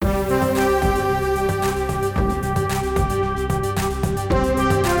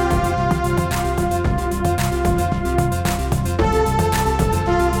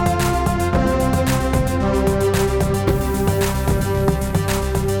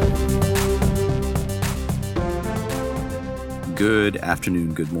Good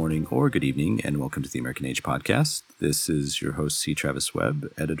afternoon, good morning, or good evening, and welcome to the American Age podcast. This is your host, C. Travis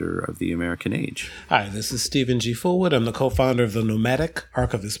Webb, editor of the American Age. Hi, this is Stephen G. Fullwood. I'm the co-founder of the Nomadic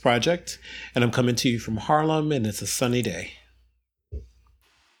Archivist Project, and I'm coming to you from Harlem, and it's a sunny day.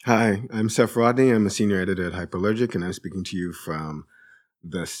 Hi, I'm Seth Rodney. I'm a senior editor at Hyperallergic, and I'm speaking to you from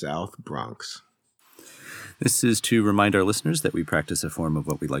the South Bronx. This is to remind our listeners that we practice a form of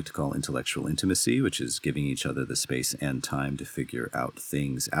what we like to call intellectual intimacy, which is giving each other the space and time to figure out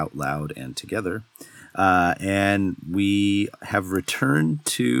things out loud and together. And we have returned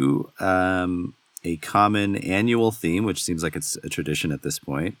to a common annual theme, which seems like it's a tradition at this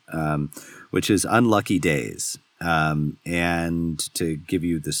point, which is unlucky days. And to give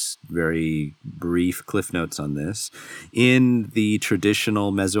you this very brief cliff notes on this, in the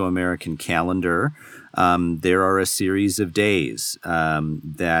traditional Mesoamerican calendar, there are a series of days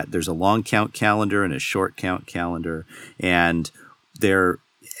that there's a long count calendar and a short count calendar. And there,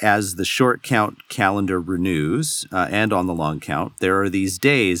 as the short count calendar renews and on the long count, there are these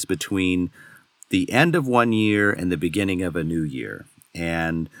days between the end of one year and the beginning of a new year.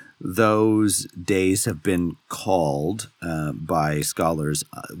 And those days have been called by scholars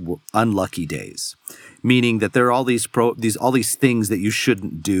unlucky days, meaning that there are all these things that you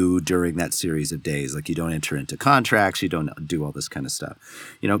shouldn't do during that series of days. Like you don't enter into contracts, you don't do all this kind of stuff.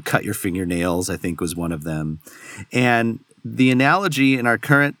 You know, cut your fingernails, I think was one of them. And the analogy in our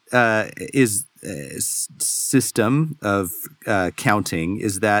current system of counting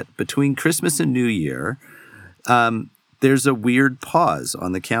is that between Christmas and New Year, there's a weird pause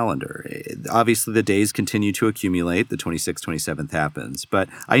on the calendar. Obviously, the days continue to accumulate. The 26th, 27th happens. But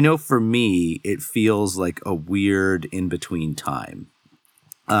I know for me, it feels like a weird in-between time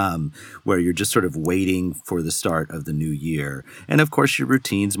where you're just sort of waiting for the start of the new year. And of course, your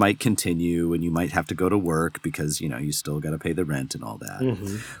routines might continue and you might have to go to work because, you know, you still got to pay the rent and all that.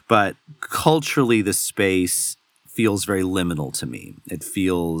 Mm-hmm. But culturally, the space feels very liminal to me. It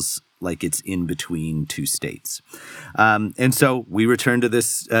feels like it's in between two states. And so we return to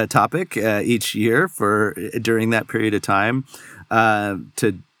this topic each year during that period of time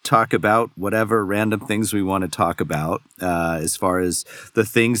to talk about whatever random things we want to talk about as far as the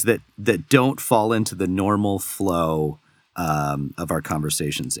things that don't fall into the normal flow of our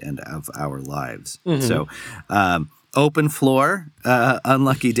conversations and of our lives. Mm-hmm. So open floor,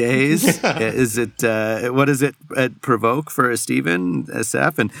 unlucky days. Is it? What does it provoke for Stephen,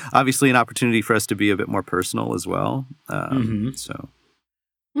 Seth, and obviously an opportunity for us to be a bit more personal as well. So,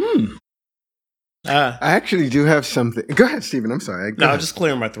 I actually do have something. Go ahead, Stephen. I'm sorry. I'm just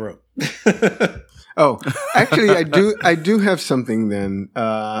clearing my throat. Actually, I do have something then,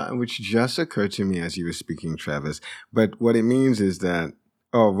 which just occurred to me as you were speaking, Travis. But what it means is that,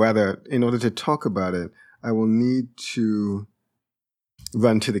 or rather, in order to talk about it, I will need to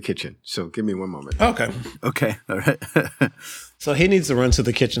run to the kitchen. So give me one moment. Okay. All right. So he needs to run to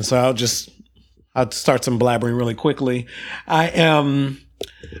the kitchen. So I'll start some blabbering really quickly. I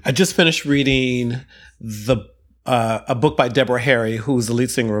just finished reading a book by Deborah Harry, who's the lead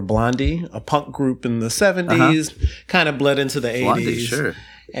singer of Blondie, a punk group in the 70s, kind of bled into the 80s. Blondie, sure.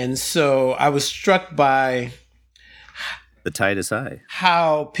 And so I was struck by the tightest eye.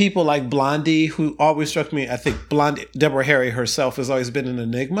 How people like Blondie, who always struck me, I think Deborah Harry herself has always been an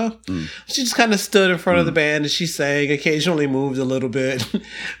enigma. She just kind of stood in front of the band and she sang, occasionally moved a little bit.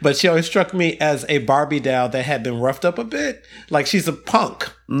 But she always struck me as a Barbie doll that had been roughed up a bit. Like she's a punk.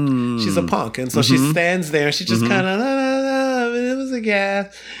 She's a punk. And so she stands there and she just kind of, it was a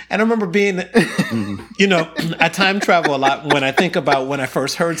gas. And I remember being, you know, I time travel a lot when I think about when I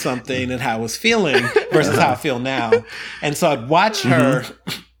first heard something and how I was feeling versus how I feel now. And so I'd watch her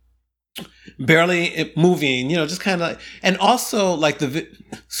barely moving, you know, just kind of, and also like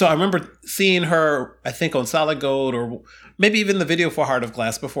so I remember seeing her, I think on Solid Gold or maybe even the video for Heart of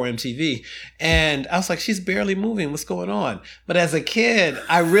Glass before MTV. And I was like, she's barely moving. What's going on? But as a kid,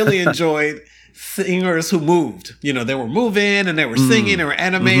 I really enjoyed singers who moved. You know, they were moving and they were singing, they were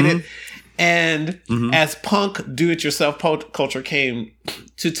animated. And as punk do-it-yourself culture came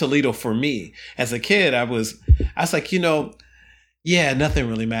to Toledo for me, as a kid, I was like, you know, yeah, nothing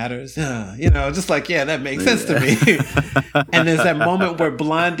really matters. You know, just like, yeah, that makes sense to me. And there's that moment where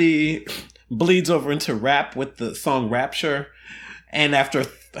Blondie bleeds over into rap with the song Rapture. And after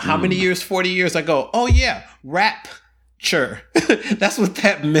how many years, 40 years, I go, oh yeah, rap. Sure. That's what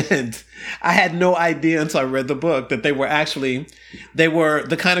that meant. I had no idea until I read the book that they were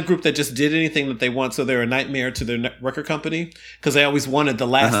the kind of group that just did anything that they want. So they're a nightmare to their record company because they always wanted the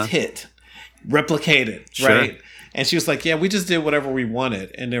last hit replicated, right? And she was like, yeah, we just did whatever we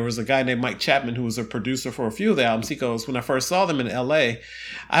wanted. And there was a guy named Mike Chapman who was a producer for a few of the albums. He goes, when I first saw them in LA,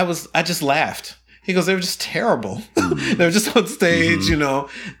 I just laughed. He goes, they were just terrible. They were just on stage, you know.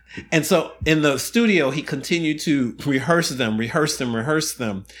 And so in the studio, he continued to rehearse them.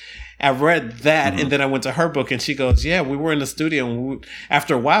 I read that, and then I went to her book, and she goes, yeah, we were in the studio, and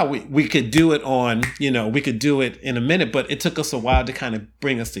after a while, we could do it on, you know, we could do it in a minute, but it took us a while to kind of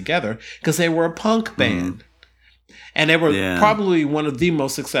bring us together because they were a punk band. And they were probably one of the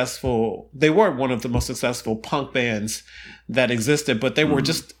most successful punk bands that existed, but they were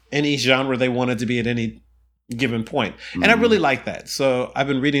just any genre they wanted to be at any given point. And I really like that. So I've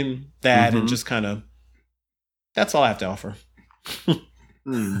been reading that and just kind of, that's all I have to offer.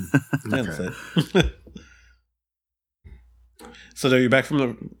 That's it. So are you back from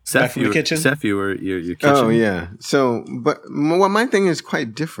the kitchen? Seth, your kitchen. Oh yeah. So, but my thing is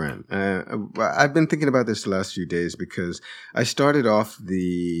quite different. I've been thinking about this the last few days because I started off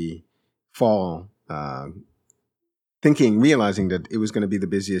the fall realizing that it was going to be the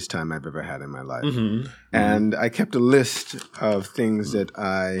busiest time I've ever had in my life, and I kept a list of things that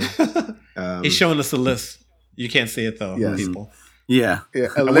I. He's showing us a list. You can't see it though, people. Yeah.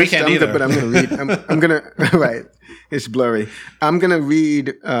 A list, we can't either. But I'm going to read. I'm going to right. It's blurry. I'm going to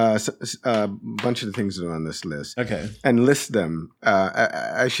read a bunch of the things that are on this list. Okay. And list them.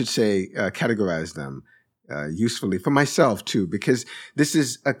 I should say categorize them usefully for myself too, because this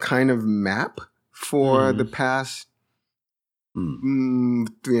is a kind of map for the past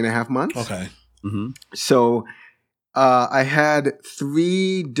 3.5 months. Okay. So I had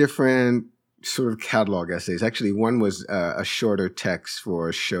 3 different sort of catalog essays. Actually, one was a shorter text for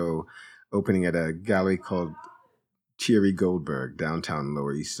a show opening at a gallery called Thierry Goldberg, downtown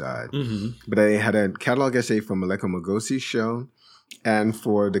Lower East Side. But I had a catalog essay for Maleko Mogosi's show and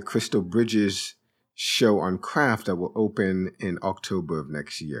for the Crystal Bridges show on craft that will open in October of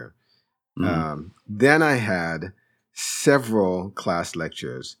next year. Then I had several class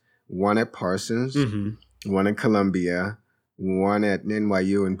lectures, one at Parsons, one at Columbia, one at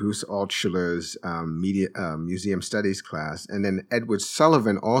NYU and Bruce Altshuler's Museum Studies class, and then Edward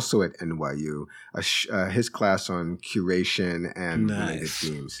Sullivan also at NYU, his class on curation and related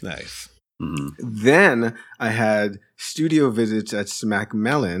themes. Nice. Then I had studio visits at Smack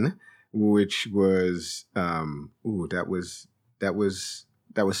Mellon, which was that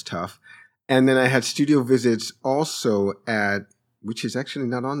was tough. And then I had studio visits also at, which is actually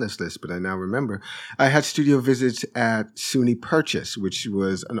not on this list, but I now remember. I had studio visits at SUNY Purchase, which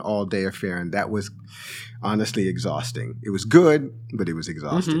was an all-day affair, and that was honestly exhausting. It was good, but it was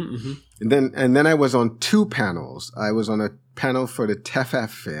exhausting. And then I was on 2 panels. I was on a panel for the TEFF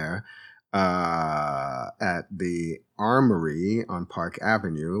Fair at the Armory on Park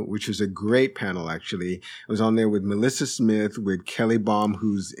Avenue, which was a great panel, actually. I was on there with Melissa Smith, with Kelly Baum,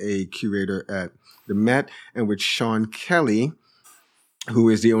 who's a curator at the Met, and with Sean Kelly, who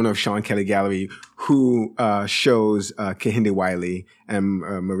is the owner of Sean Kelly Gallery, who shows Kehinde Wiley and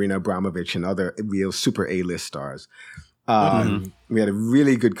Marina Abramovich and other real super A-list stars. We had a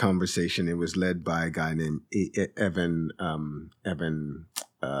really good conversation. It was led by a guy named Evan.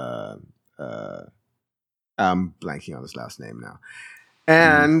 I'm blanking on his last name now.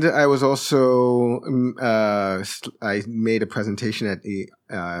 And I was also, I made a presentation at the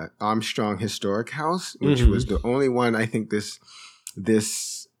Armstrong Historic House, which was the only one I think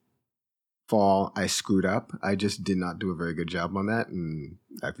this fall I screwed up. I just did not do a very good job on that, and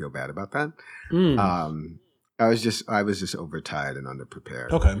I feel bad about that. I was just overtired and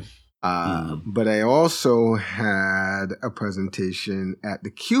underprepared. Okay. But I also had a presentation at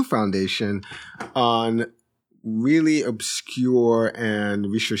the Q Foundation on really obscure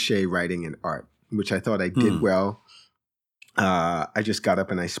and recherche writing and art, which I thought I did well. I just got up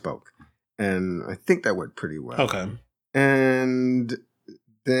and I spoke, and I think that went pretty well. Okay. And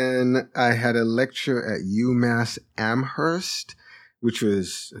then I had a lecture at UMass Amherst, which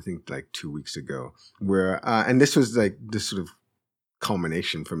was, I think, like 2 weeks ago, where, and this was like this sort of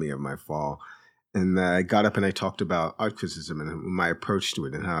culmination for me of my fall. And I got up and I talked about art criticism and my approach to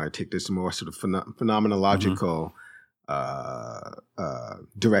it and how I take this more sort of phenomenological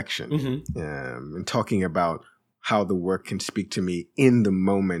direction, and talking about how the work can speak to me in the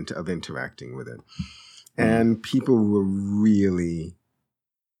moment of interacting with it. And people were really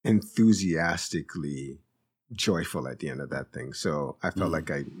enthusiastically joyful at the end of that thing. So I felt like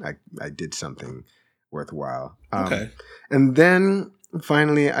I did something worthwhile. Okay. And then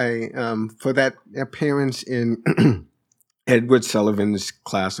finally, I for that appearance in Edward Sullivan's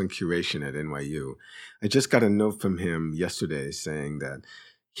class on curation at NYU, I just got a note from him yesterday saying that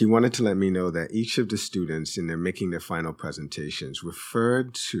he wanted to let me know that each of the students, in their making their final presentations,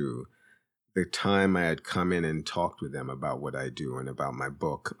 referred to the time I had come in and talked with them about what I do and about my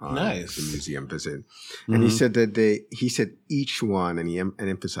book on Nice. the museum visit. Mm-hmm. And he said that he said each one, and he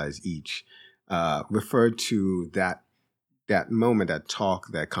emphasized each, referred to that moment, that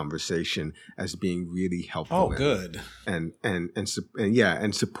talk, that conversation as being really helpful. Oh, good. And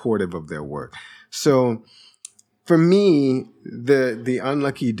supportive of their work. So for me, the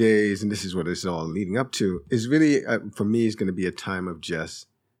unlucky days, and this is what it's all leading up to, is really, for me, is going to be a time of just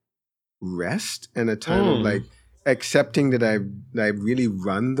rest and a time of like accepting that I've really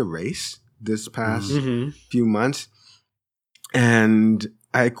run the race this past few months, and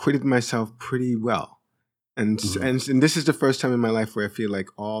I acquitted myself pretty well. And this is the first time in my life where I feel like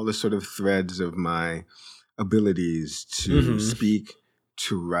all the sort of threads of my abilities to speak,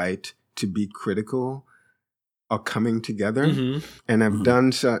 to write, to be critical are coming together. And I've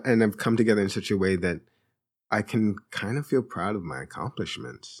done so, and I've come together in such a way that I can kind of feel proud of my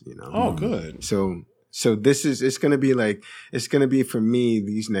accomplishments, you know? Oh, good. So it's going to be for me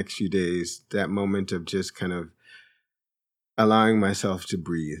these next few days, that moment of just kind of allowing myself to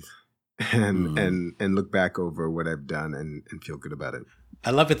breathe and look back over what I've done and feel good about it.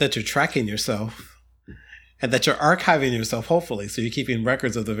 I love it that you're tracking yourself and that you're archiving yourself, hopefully. So you're keeping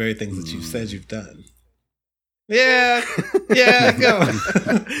records of the very things that you've said you've done. Yeah, go.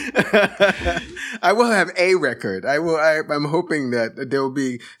 I will have a record. I'm hoping that there will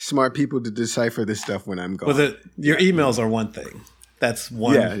be smart people to decipher this stuff when I'm gone. Well, your emails are one thing. That's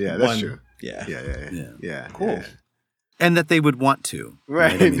one. Yeah, that's true. Yeah. Cool. Yeah. And that they would want to,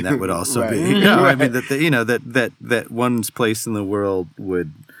 right? I mean, that would also be. I mean, that that one's place in the world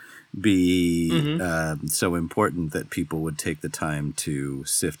would be so important that people would take the time to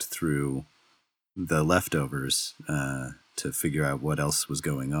sift through the leftovers to figure out what else was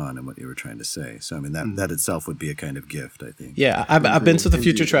going on and what you were trying to say. So, I mean, that itself would be a kind of gift, I think. Yeah, I've been to the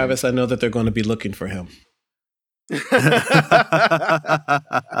future, Travis. I know that they're going to be looking for him.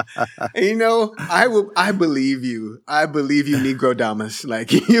 You know, I believe you. I believe you, Negro Damas.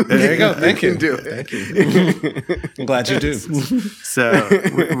 Like you. There you go. Thank you. Do it. Thank you. I'm glad you do. So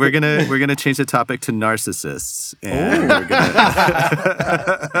we're gonna change the topic to narcissists, and we're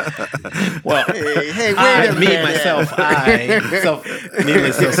gonna. Well, hey, wait a minute. Myself,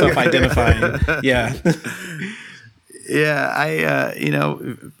 needlessly self-identifying. Yeah. Yeah,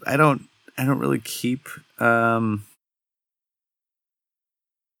 I don't really keep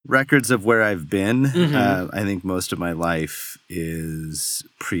records of where I've been. I think most of my life is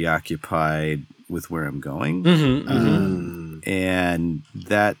preoccupied with where I'm going, and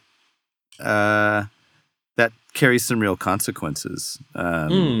that carries some real consequences.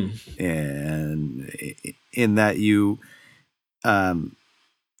 And in that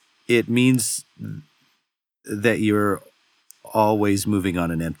it means that you're always moving on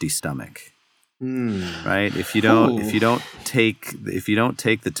an empty stomach. Right? If you don't take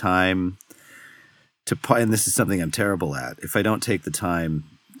the time to, and this is something I'm terrible at, if I don't take the time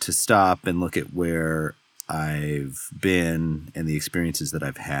to stop and look at where I've been and the experiences that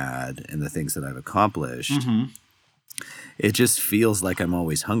I've had and the things that I've accomplished, it just feels like I'm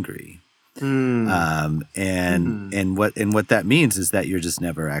always hungry. And what that means is that you're just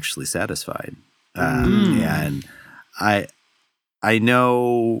never actually satisfied. And I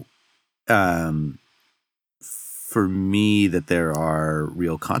know, for me, that there are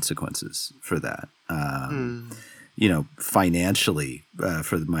real consequences for that. Financially,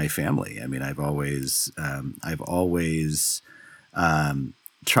 for my family. I mean, I've always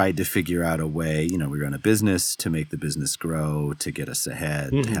tried to figure out a way. We run a business to make the business grow, to get us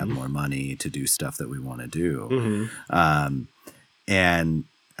ahead, to have more money, to do stuff that we want to do. And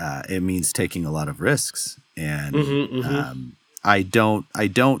it means taking a lot of risks. And I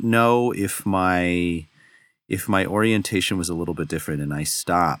don't know if my orientation was a little bit different and I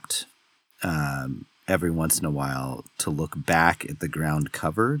stopped every once in a while to look back at the ground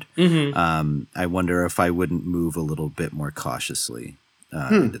covered. I wonder if I wouldn't move a little bit more cautiously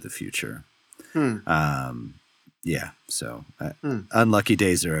into the future. So unlucky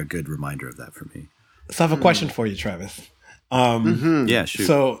days are a good reminder of that for me. So I have a question for you, Travis. Yeah, shoot.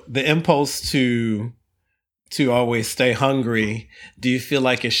 So the impulse to always stay hungry, do you feel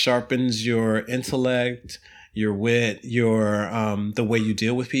like it sharpens your intellect, your wit, your the way you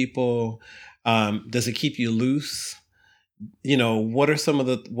deal with people? Does it keep you loose? What are some of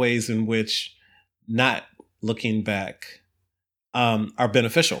the ways in which not looking back are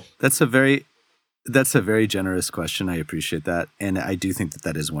beneficial? That's a very That's a very generous question. I appreciate that. And I do think that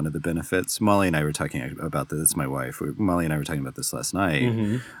that is one of the benefits. Molly and I were talking about this. That's my wife. Molly and I were talking about this last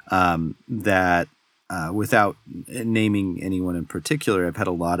night. That without naming anyone in particular, I've had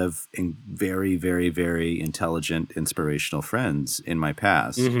a lot of very, very, very intelligent, inspirational friends in my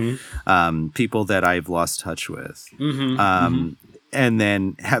past. People that I've lost touch with. And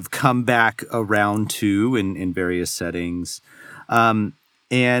then have come back around to in various settings.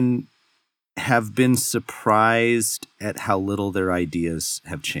 And have been surprised at how little their ideas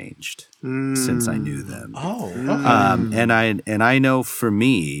have changed since I knew them. Oh, okay. And I know for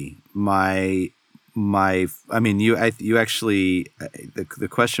me, I mean, you actually, the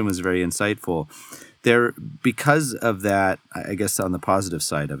question was very insightful. Because of that, I guess on the positive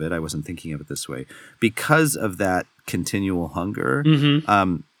side of it, I wasn't thinking of it this way. Because of that continual hunger,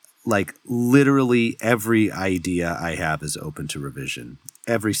 like literally every idea I have is open to revision.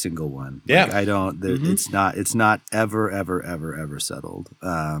 Every single one. Yeah. Like I don't, it's not ever settled.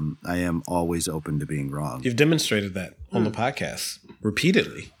 I am always open to being wrong. You've demonstrated that on the podcast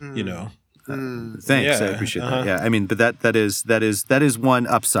repeatedly, you know. Thanks. Yeah. I appreciate that. Yeah. I mean, but that is one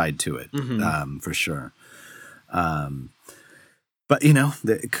upside to it, for sure. But you know,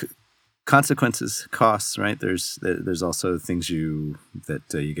 the consequences, costs, right? There's also things you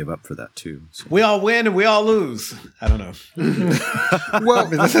give up for that too. So. We all win and we all lose. I don't know.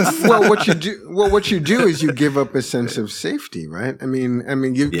 What you do is you give up a sense of safety, right? I mean,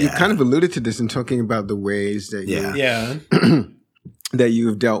 you kind of alluded to this in talking about the ways that that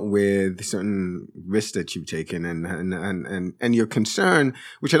you've dealt with certain risks that you've taken and your concern,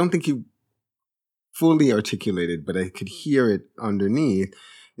 which I don't think you fully articulated, but I could hear it underneath,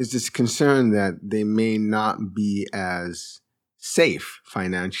 is this concern that they may not be as safe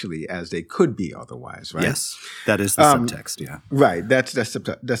financially as they could be otherwise, right? Yes, that is the subtext. Yeah, right. That's the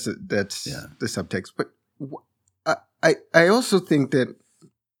subtext. But I also think that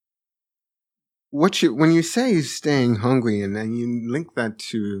when you say staying hungry, and then you link that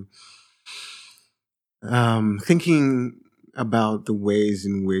to thinking about the ways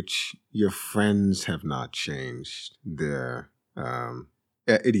in which your friends have not changed their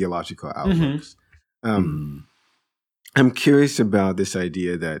ideological outlooks. I'm curious about this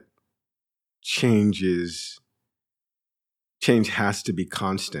idea that change has to be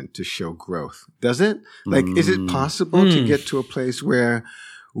constant to show growth. Does it? Like, is it possible to get to a place where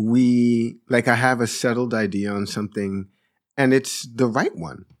I have a settled idea on something and it's the right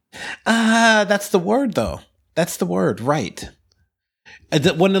one? That's the word, though. That's the word, right.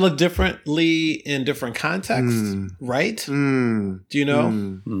 Wouldn't it look differently in different contexts, right? Do you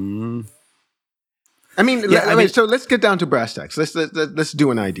know? I mean, so let's get down to brass tacks. Let's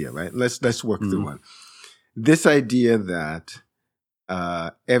do an idea, right? Let's work through one. This idea that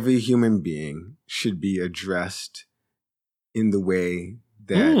every human being should be addressed in the way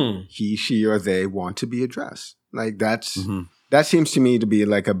that he, she, or they want to be addressed. Like that seems to me to be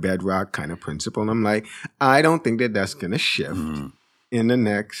like a bedrock kind of principle. And I'm like, I don't think that that's going to shift in the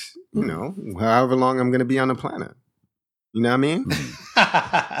next, however long I'm going to be on the planet. You know what I mean?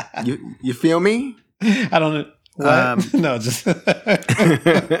 You feel me? I don't know. What? No, just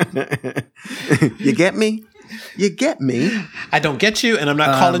You get me? You get me? I don't get you, and I'm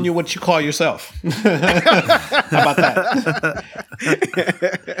not calling you what you call yourself. How about that?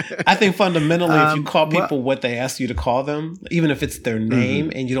 I think fundamentally, if you call people what they ask you to call them, even if it's their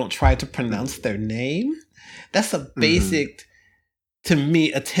name, and you don't try to pronounce their name, that's a basic, to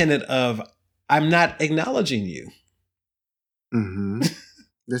me, a tenet of I'm not acknowledging you.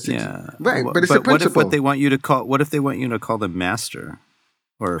 Right, but it's a principle. What if they want you to call? What if they want you to call them master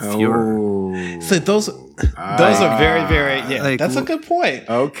or Fuhrer? So those are very, very that's a good point.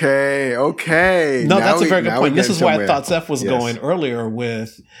 Okay. No, that's a very good point. This is why I thought Zeph was going earlier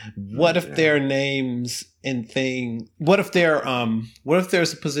with what if their names and thing. What if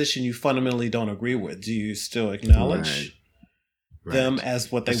there's a position you fundamentally don't agree with? Do you still acknowledge them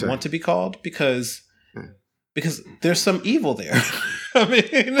as what they want to be called? Because there's some evil there. I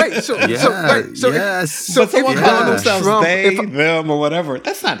mean, but someone calling themselves they, them, or whatever,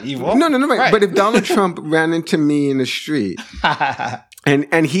 that's not evil. No, right. But if Donald Trump ran into me in the street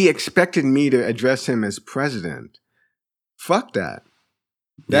and he expected me to address him as president, fuck that.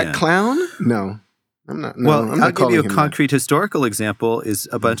 That clown? No. I'm not. No, well, I'm not I'll give you a calling him concrete historical example. Is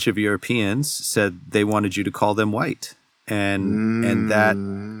a bunch of Europeans said they wanted you to call them white. And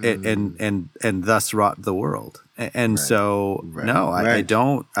thus wrought the world. And I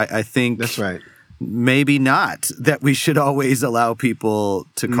don't. I think that's right. Maybe not that we should always allow people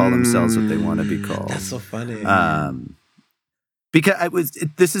to call themselves what they want to be called. That's so funny. Because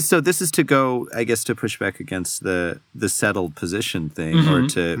this is to go, I guess, to push back against the settled position thing, or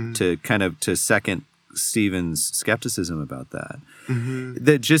to kind of to second Stephen's skepticism about that.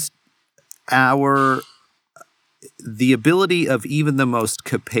 That just the ability of even the most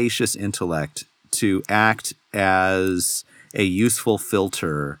capacious intellect to act as a useful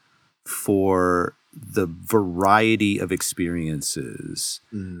filter for the variety of experiences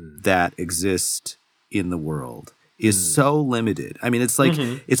that exist in the world is so limited. I mean, it's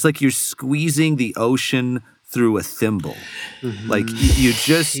like you're squeezing the ocean through a thimble. Like you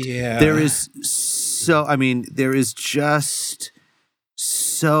just there is just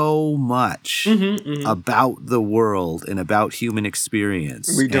so much about the world and about human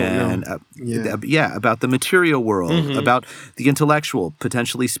experience. We don't know. About the material world, about the intellectual,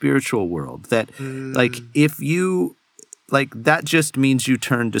 potentially spiritual world. That like if you like that just means you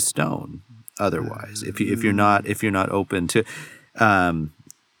turn to stone. Otherwise, if you're not open to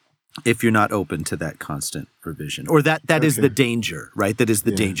that constant revision, or that is the danger, right? That is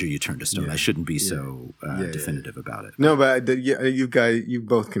the danger. You turn to stone. I shouldn't be so definitive about it. No, but you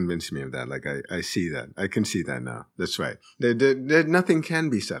both convinced me of that. Like I see that. I can see that now. That's right. Nothing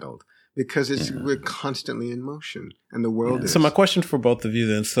can be settled because we're constantly in motion, and the world is. So my question for both of you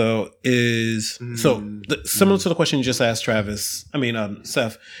then, similar to the question you just asked,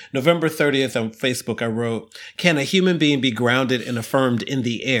 Seth. November 30th on Facebook, I wrote, "Can a human being be grounded and affirmed in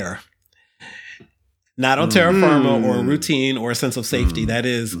the air? Not on terra firma or a routine or a sense of safety. That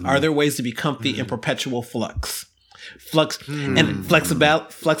is, are there ways to be comfy in perpetual flux and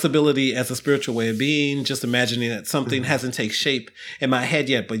flexibility as a spiritual way of being, just imagining that something hasn't taken shape in my head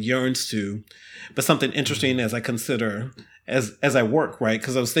yet, but yearns to, but something interesting as I consider, as I work, right?"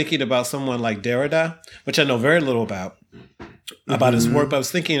 Because I was thinking about someone like Derrida, which I know very little about his work, but I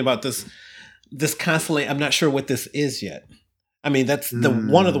was thinking about this constantly, I'm not sure what this is yet. I mean, that's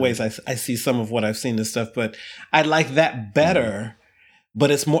one of the ways I see some of what I've seen and stuff, but I like that better,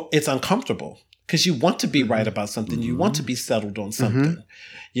 but it's uncomfortable. Because you want to be right about something. You want to be settled on something.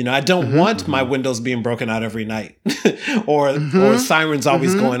 You know, I don't want my windows being broken out every night or sirens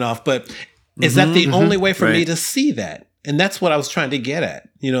always going off. But is that the only way for me to see that? And that's what I was trying to get at,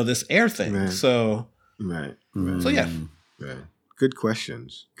 this air thing. Right. So, So, yeah. Right. Good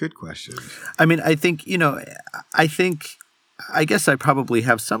questions. I mean, I think, I guess I probably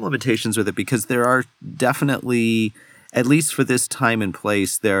have some limitations with it because there are definitely, at least for this time and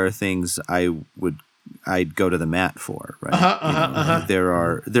place, there are things I'd go to the mat for, right?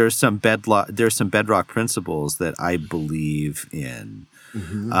 There's some bedrock principles that I believe in,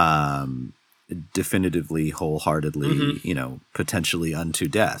 definitively, wholeheartedly, potentially unto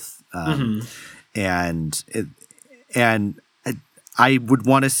death, and I would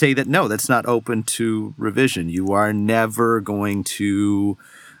want to say that no, that's not open to revision. You are never going to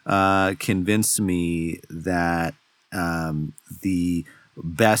convince me that the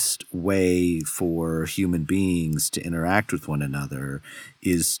best way for human beings to interact with one another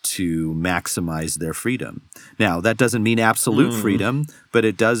is to maximize their freedom. Now, that doesn't mean absolute freedom, but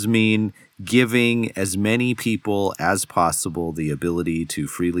it does mean giving as many people as possible the ability to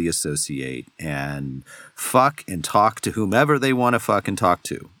freely associate and fuck and talk to whomever they want to fuck and talk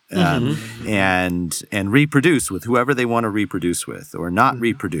to. And reproduce with whoever they want to reproduce with, or not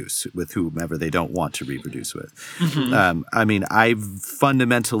reproduce with whomever they don't want to reproduce with. I mean, I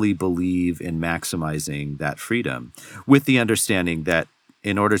fundamentally believe in maximizing that freedom, with the understanding that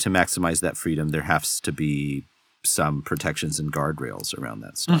in order to maximize that freedom, there has to be some protections and guardrails around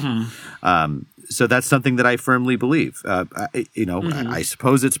that stuff. So that's something that I firmly believe. I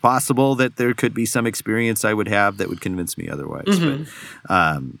suppose it's possible that there could be some experience I would have that would convince me otherwise,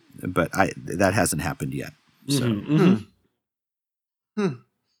 but that hasn't happened yet. So.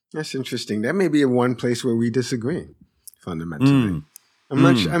 That's interesting. That may be one place where we disagree fundamentally.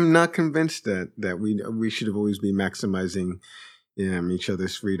 I'm not convinced that we should have always been maximizing each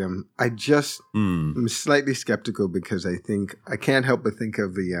other's freedom. I just am slightly skeptical because I can't help but think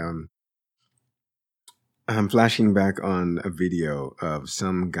of the I'm flashing back on a video of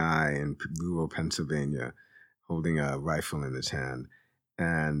some guy in rural Pennsylvania holding a rifle in his hand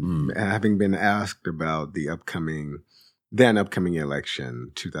and having been asked about the upcoming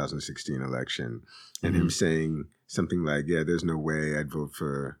election, 2016 election, and him saying something like, "Yeah, there's no way I'd vote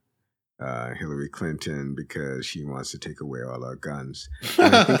for Hillary Clinton because she wants to take away all our guns."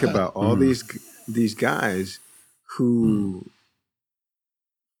 And I think about all these guys for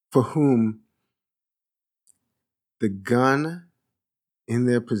whom the gun in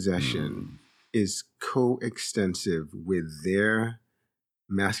their possession is coextensive with their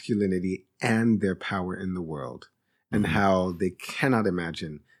masculinity and their power in the world. and how they cannot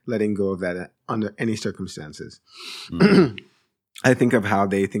imagine letting go of that under any circumstances. I think of how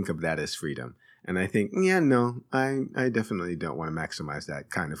they think of that as freedom. And I think, I definitely don't want to maximize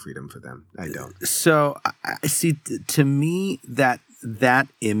that kind of freedom for them. I don't. So, I see, to me, that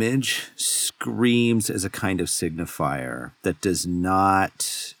image screams as a kind of signifier that does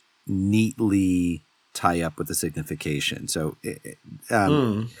not neatly tie up with the signification. So,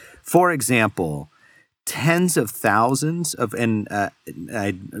 for example, tens of thousands of, and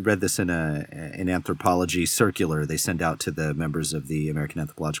I read this in an anthropology circular they send out to the members of the American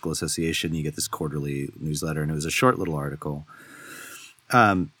Anthropological Association. You get this quarterly newsletter, and it was a short little article.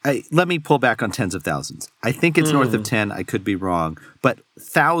 Let me pull back on tens of thousands. I think it's north of 10. I could be wrong, but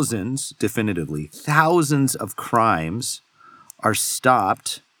thousands, definitively, thousands of crimes are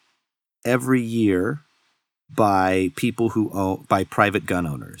stopped every year by people by private gun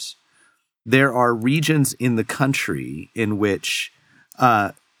owners. There are regions in the country in which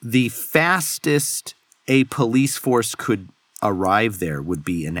the fastest a police force could arrive there would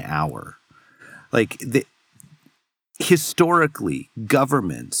be an hour. Historically,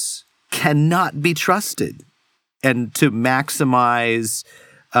 governments cannot be trusted, and to maximize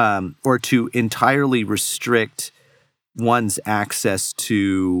or to entirely restrict one's access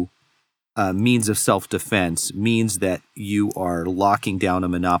to means of self-defense means that you are locking down a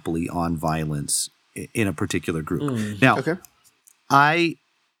monopoly on violence in a particular group. Now, Okay. I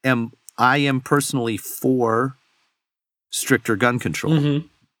am personally for stricter gun control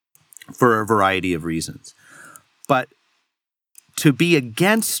for a variety of reasons. But to be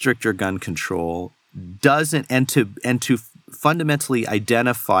against stricter gun control doesn't, and to fundamentally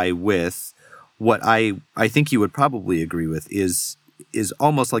identify with what I think you would probably agree with is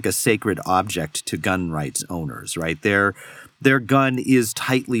almost like a sacred object to gun rights owners, right? Their gun is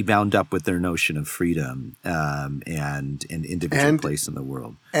tightly bound up with their notion of freedom and an individual place in the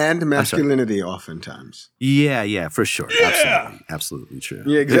world. And masculinity oftentimes. Yeah, for sure. Absolutely true.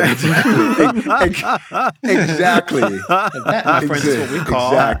 Yeah, exactly. Exactly. And that, my friends, is what we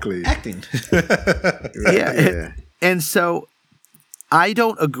call acting. Yeah. And so I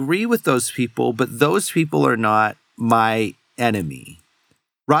don't agree with those people, but those people are not my enemy.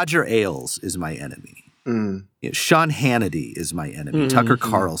 Roger Ailes is my enemy. Sean Hannity is my enemy. Tucker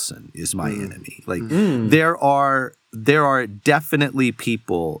Carlson is my enemy. There are definitely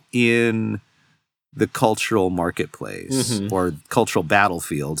people in the cultural marketplace or cultural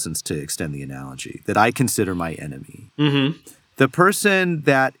battlefield, since to extend the analogy, that I consider my enemy. The person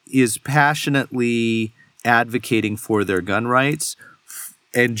that is passionately advocating for their gun rights,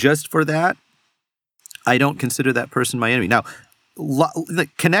 and just for that, I don't consider that person my enemy. Now,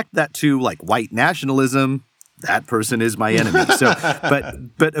 connect that to white nationalism. That person is my enemy. So,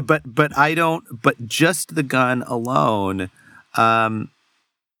 but I don't. But just the gun alone. No,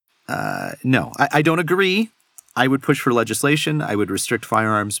 I don't agree. I would push for legislation. I would restrict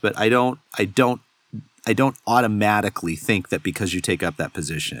firearms, but I don't automatically think that because you take up that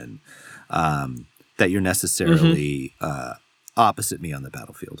position, that you're necessarily opposite me on the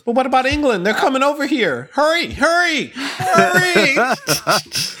battlefield. But what about England? They're coming over here. Hurry!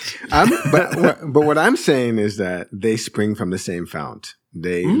 But what I'm saying is that they spring from the same fount.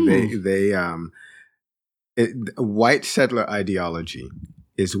 White settler ideology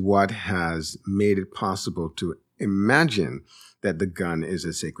is what has made it possible to imagine that the gun is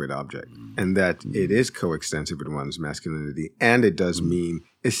a sacred object and that it is coextensive with one's masculinity, and it does mean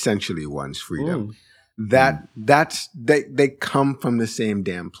essentially one's freedom. They come from the same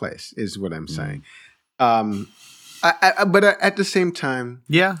damn place, is what I'm saying. But at the same time,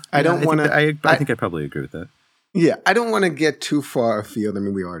 I don't want to. I think I probably agree with that. Yeah, I don't want to get too far afield. I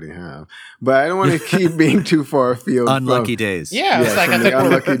mean, we already have, but I don't want to keep being too far afield. Unlucky days. Yeah, it's like I think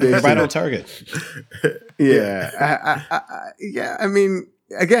we're right on target. Yeah, I mean,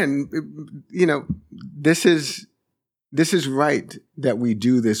 again, this is right that we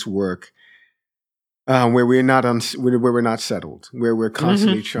do this work where we're not settled, where we're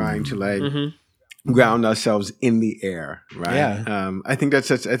constantly trying to ground ourselves in the air, right? Yeah. I think that's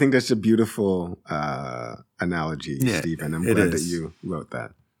a beautiful analogy, Stephen. I'm glad that you wrote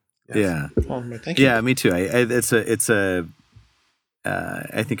that. Yes. Yeah. Well, thank you. Yeah, me too. I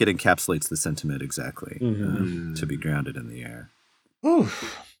think it encapsulates the sentiment exactly. To be grounded in the air.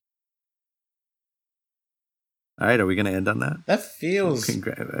 Oof. All right, are we going to end on that? That feels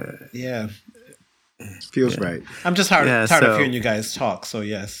feels right. I'm just tired of hearing you guys talk. So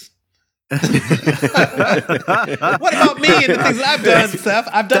yes. What about me and the things that I've done, Seth?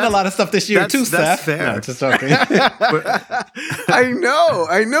 I've done a lot of stuff this year too, that's Seth. fair. No, just joking. I know.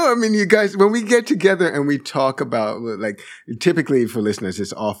 I mean, you guys, when we get together and we talk about, like, typically for listeners,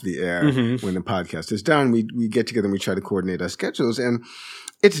 it's off the air when the podcast is done. We get together and we try to coordinate our schedules. And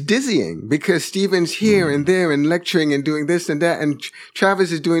it's dizzying because Stephen's here and there and lecturing and doing this and that. And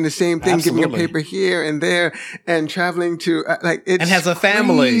Travis is doing the same thing, giving a paper here and there and traveling to, it's and has a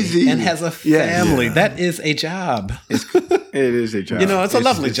family. crazy. And has a family. Yeah. That is a job. It is a job. It's a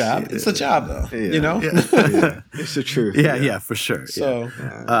lovely job. It's a job, though. Yeah. It's the truth. Yeah, for sure. So,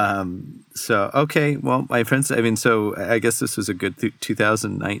 So, okay, well, my friends, I mean, so I guess this was a good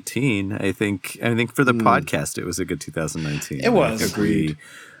 2019. I think for the podcast, it was a good 2019. It was. Agreed.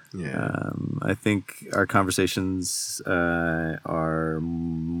 Yeah. I think our conversations are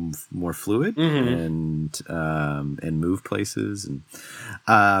more fluid and move places, and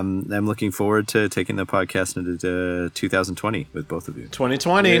I'm looking forward to taking the podcast into 2020 with both of you.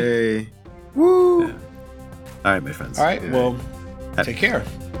 2020. Yay. Woo! Yeah. All right, my friends. All right, well, take care.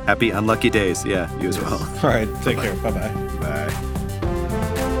 Happy unlucky days. Yeah, you as well. All right, take care. Bye-bye. Bye.